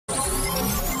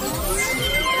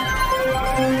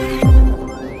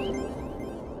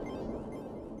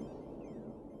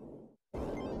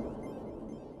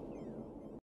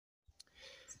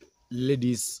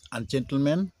Ladies and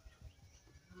gentlemen,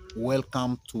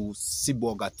 welcome to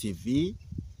Siboga TV,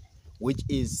 which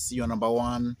is your number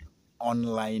one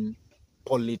online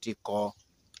political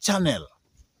channel.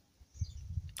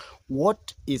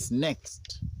 What is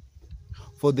next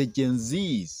for the Gen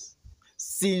Zs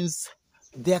since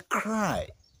their cry,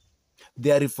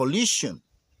 their revolution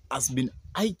has been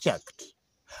hijacked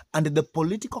and the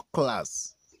political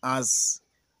class has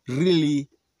really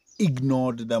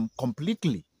ignored them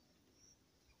completely?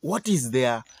 What is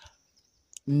their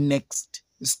next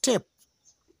step?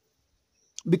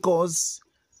 Because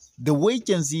the way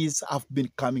Gen Zs have been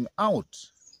coming out,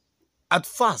 at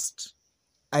first,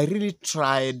 I really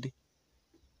tried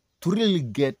to really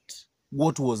get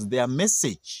what was their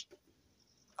message.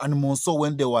 And more so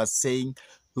when they were saying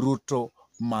Ruto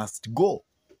must go.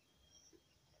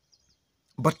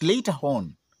 But later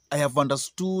on, I have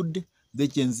understood the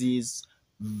Gen Zs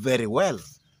very well.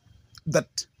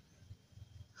 That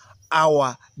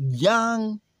our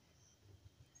young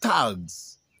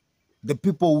thugs, the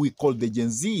people we call the Gen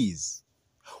Zs,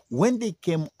 when they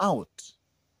came out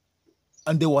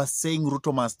and they were saying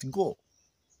Ruto must go,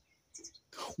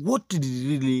 what did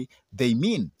really they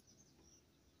mean?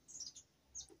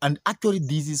 And actually,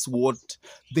 this is what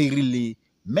they really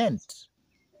meant.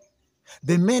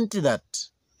 They meant that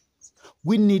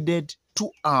we needed to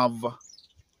have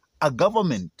a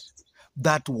government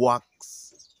that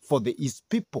works for the East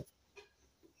people.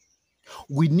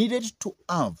 We needed to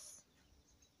have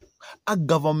a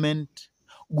government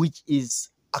which is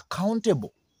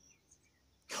accountable.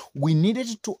 We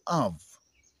needed to have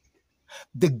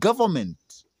the government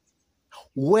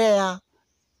where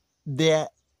the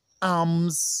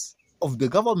arms of the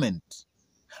government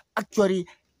actually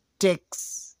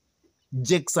takes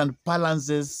checks and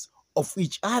balances of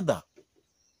each other.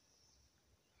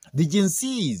 The Gen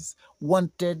Zs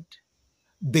wanted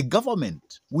the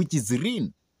government which is real,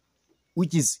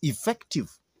 which is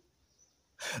effective.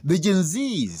 The Gen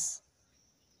Zs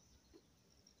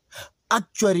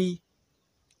actually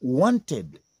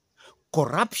wanted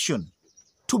corruption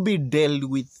to be dealt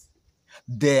with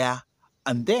there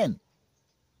and then.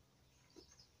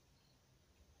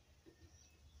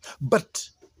 But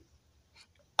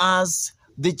as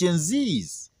the Gen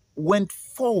Zs went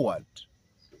forward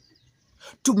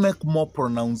to make more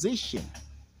pronunciation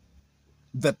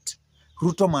that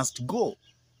Ruto must go,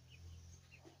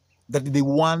 that they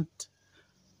want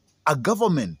a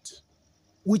government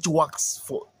which works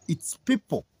for its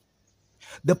people,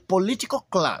 the political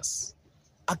class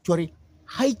actually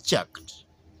hijacked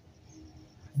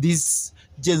this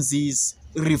Gen Z's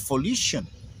revolution.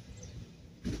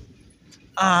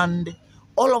 And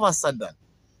all of a sudden,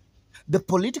 the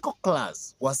political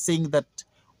class was saying that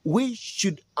we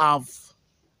should have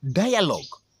dialogue.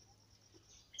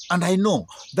 And I know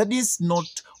that is not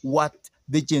what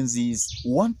the Gen Zs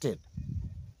wanted.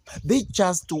 They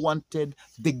just wanted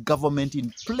the government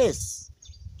in place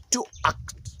to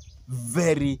act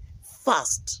very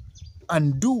fast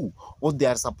and do what they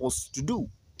are supposed to do.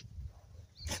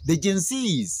 The Gen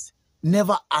Zs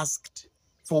never asked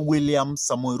for William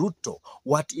Samoei Ruto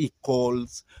what he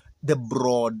calls the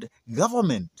broad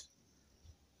government.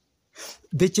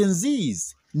 The Gen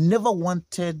Zs never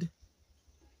wanted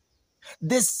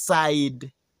the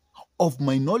side of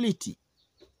minority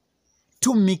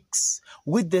to mix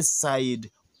with the side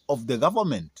of the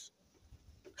government.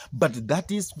 But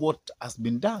that is what has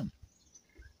been done.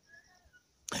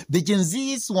 The Gen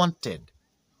Zs wanted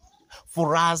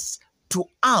for us to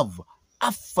have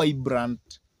a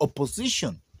vibrant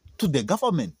opposition to the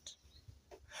government.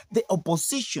 The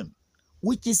opposition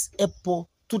which is able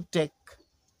to take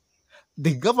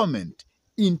the government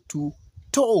into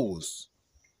toes.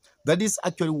 That is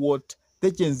actually what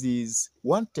the Gen Zs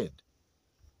wanted.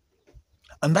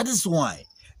 And that is why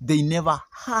they never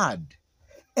had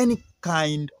any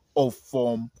kind of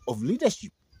form of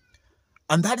leadership.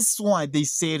 And that is why they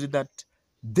said that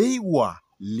they were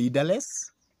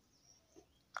leaderless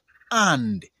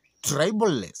and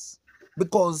triballess,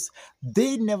 because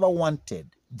they never wanted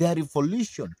their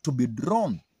revolution to be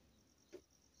drawn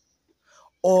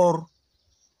or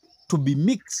to be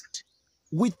mixed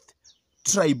with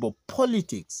tribal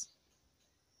politics.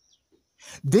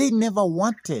 They never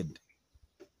wanted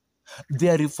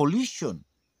their revolution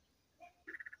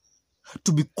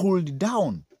to be cooled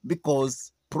down,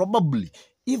 because probably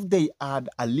if they had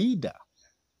a leader,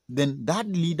 then that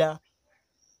leader,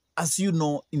 as you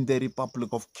know, in the Republic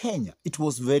of Kenya, it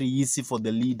was very easy for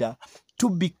the leader to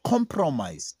be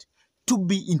compromised, to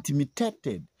be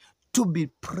intimidated, to be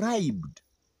bribed.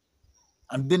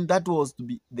 And then that was to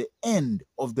be the end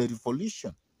of the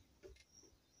revolution.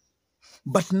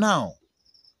 But now,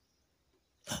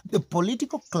 the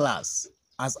political class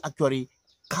has actually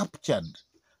captured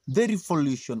the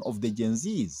revolution of the Gen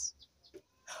Zs.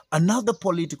 And now the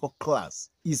political class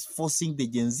is forcing the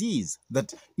Gen Zs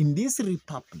that in this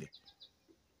republic,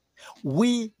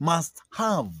 we must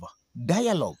have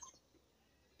dialogue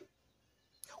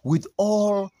with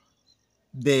all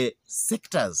the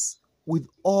sectors, with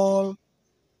all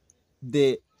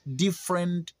the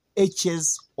different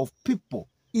ages of people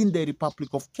in the Republic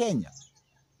of Kenya.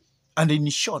 And in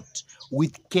short,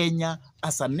 with Kenya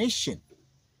as a nation.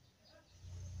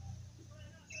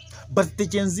 But the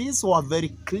Gen Zs were very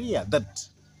clear that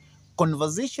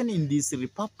conversation in this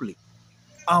republic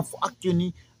have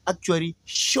actually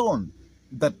shown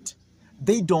that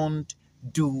they don't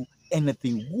do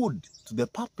anything good to the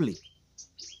public.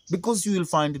 Because you will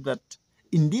find that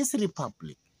in this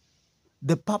republic,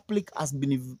 the public has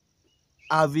been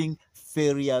having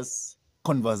various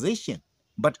conversation,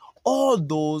 but all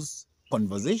those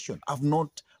conversations have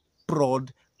not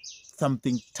brought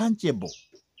something tangible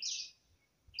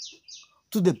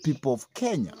to the people of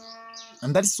Kenya.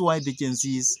 And that's why the Gen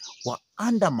Zs were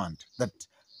adamant that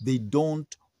they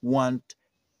don't want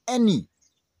any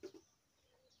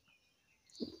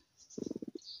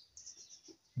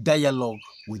dialogue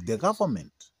with the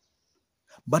government.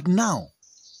 But now,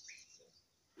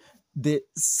 the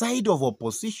side of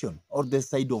opposition or the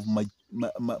side of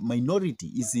minority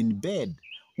is in bed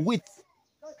with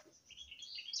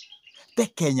the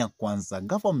Kenya Kwanza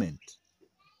government.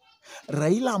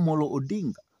 Raila Amolo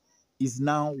Odinga is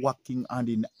now working hand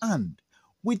in hand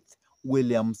with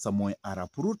William Samoei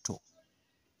Arap Ruto.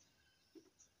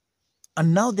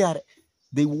 And now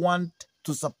they want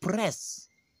to suppress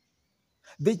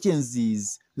the Gen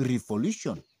Z's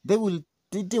revolution. They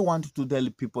want to tell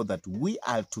people that we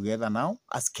are together now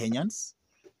as Kenyans,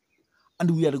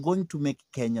 and we are going to make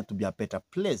Kenya to be a better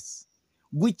place,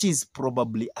 which is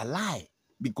probably a lie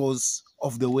because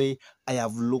of the way I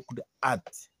have looked at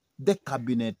the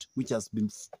cabinet which has been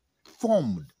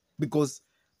formed. Because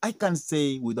I can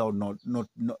say without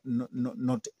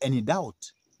not any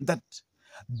doubt that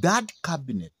that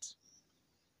cabinet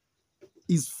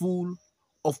is full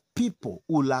of people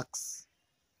who lacks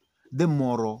the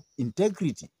moral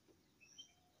integrity.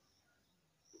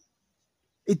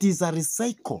 It is a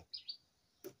recycle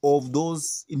of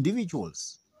those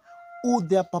individuals who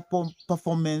their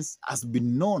performance has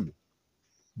been known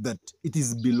that it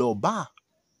is below bar.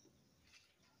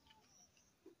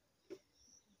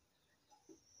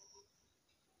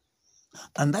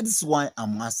 And that is why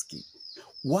I'm asking,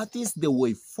 what is the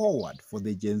way forward for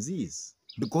the Gen Zs?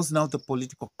 Because now the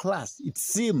political class, it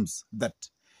seems that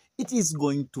it is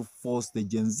going to force the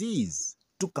Gen Zs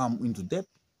to come into depth.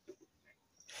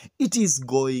 It is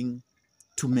going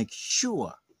to make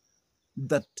sure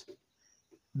that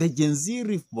the Gen Z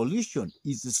revolution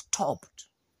is stopped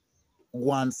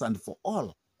once and for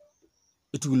all.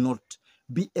 It will not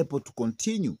be able to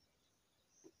continue.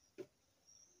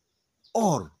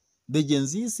 Or the Gen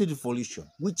Z revolution,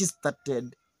 which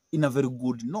started in a very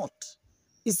good note,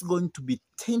 is going to be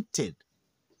tainted,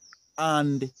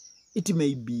 and it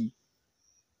may be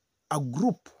a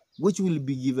group which will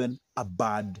be given a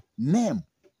bad name.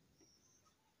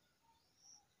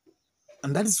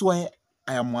 And that is why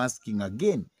I am asking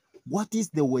again, what is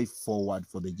the way forward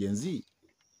for the Gen Z?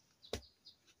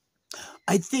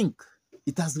 I think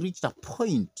it has reached a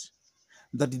point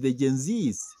that the Gen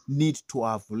Zs need to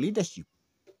have leadership.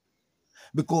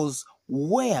 Because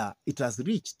where it has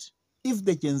reached, if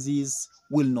the Gen Zs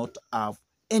will not have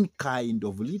any kind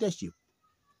of leadership,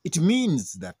 it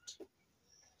means that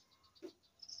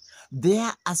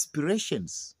their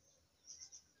aspirations,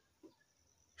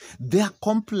 their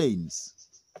complaints,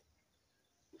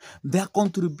 their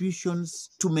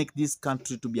contributions to make this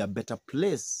country to be a better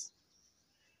place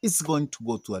is going to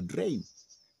go to a drain.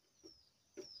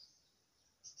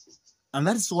 And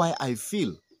that's why I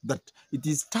feel that it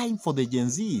is time for the Gen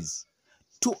Zs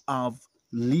to have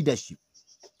leadership.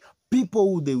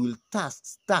 People who they will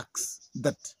task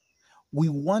that we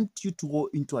want you to go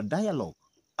into a dialogue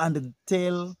and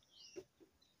tell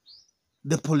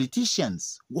the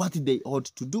politicians what they ought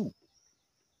to do,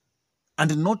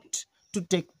 and not to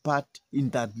take part in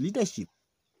that leadership.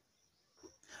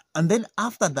 And then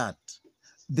after that,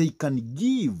 they can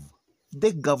give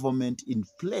the government in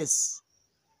place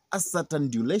a certain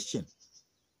duration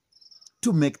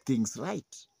to make things right.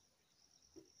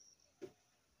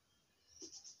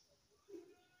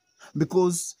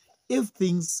 Because if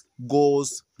things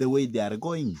goes the way they are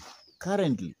going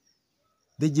currently,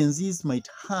 the Gen Zs might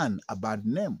earn a bad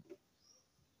name.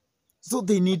 So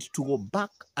they need to go back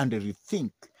and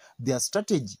rethink their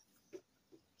strategy.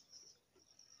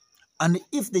 And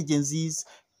if the Gen Zs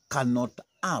cannot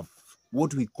have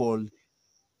what we call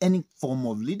any form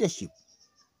of leadership,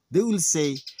 they will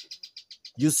say,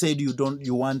 you said you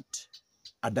want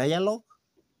a dialogue.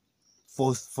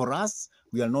 For us,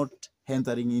 we are not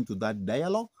entering into that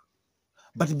dialogue.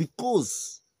 But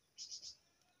because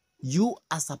you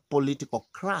as a political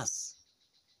class,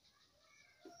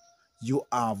 you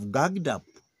have gagged up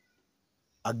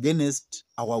against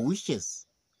our wishes,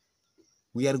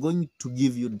 we are going to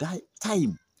give you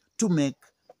time to make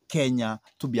Kenya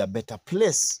to be a better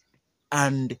place.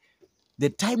 And the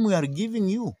time we are giving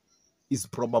you is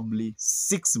probably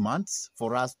 6 months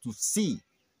for us to see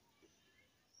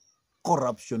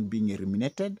corruption being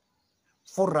eliminated,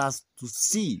 for us to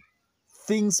see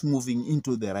things moving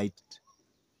into the right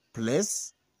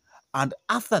place. And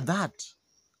after that,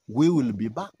 we will be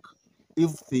back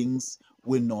if things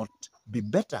will not be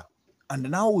better.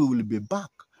 And now we will be back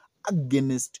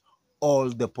against all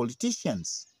the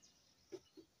politicians.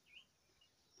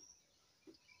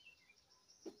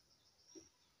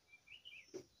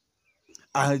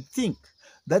 I think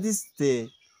that is the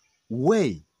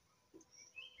way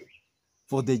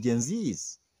for the Gen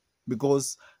Zs,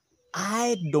 because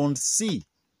I don't see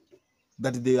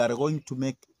that they are going to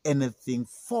make anything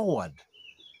forward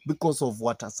because of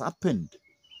what has happened,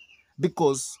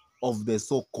 because of the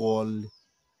so-called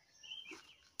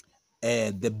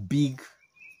the big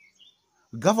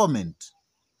government,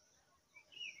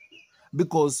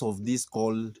 because of this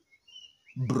called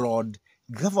broad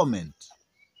government,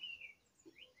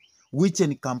 which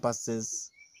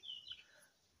encompasses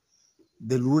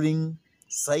the ruling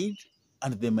side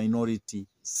and the minority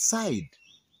side.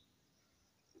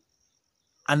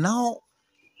 And now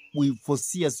we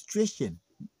foresee a situation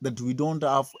that we don't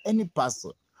have any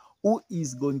person who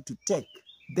is going to take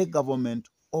the government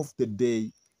of the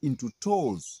day into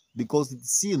toes, because it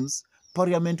seems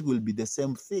parliament will be the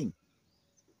same thing.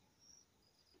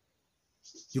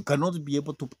 You cannot be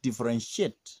able to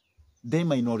differentiate the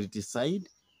minority side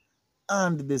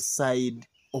and the side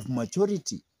of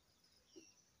majority.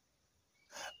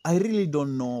 I really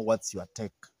don't know what's your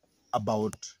take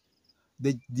about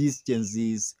this Gen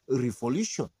Z's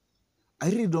revolution. I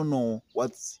really don't know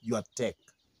what's your take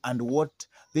and what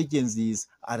the Gen Zs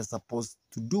are supposed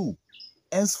to do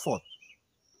henceforth.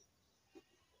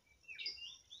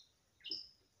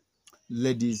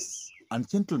 Ladies and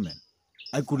gentlemen,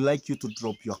 I could like you to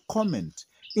drop your comment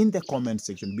in the comment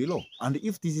section below. And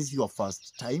if this is your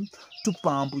first time to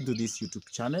pump into this YouTube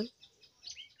channel,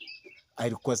 I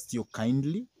request you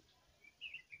kindly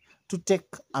to take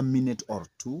a minute or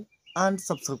two and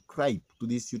subscribe to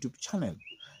this YouTube channel.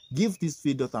 Give this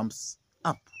video thumbs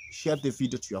up, share the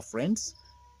video to your friends,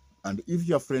 and if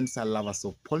your friends are lovers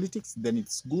of politics, then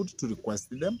it's good to request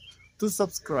them to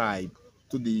subscribe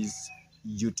to this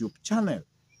YouTube channel.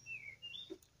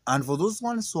 And for those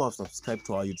ones who have subscribed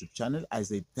to our YouTube channel, I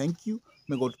say thank you.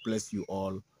 May God bless you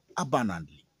all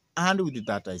abundantly. And with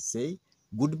that, I say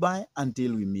goodbye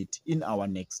until we meet in our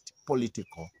next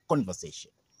political conversation.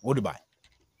 Goodbye.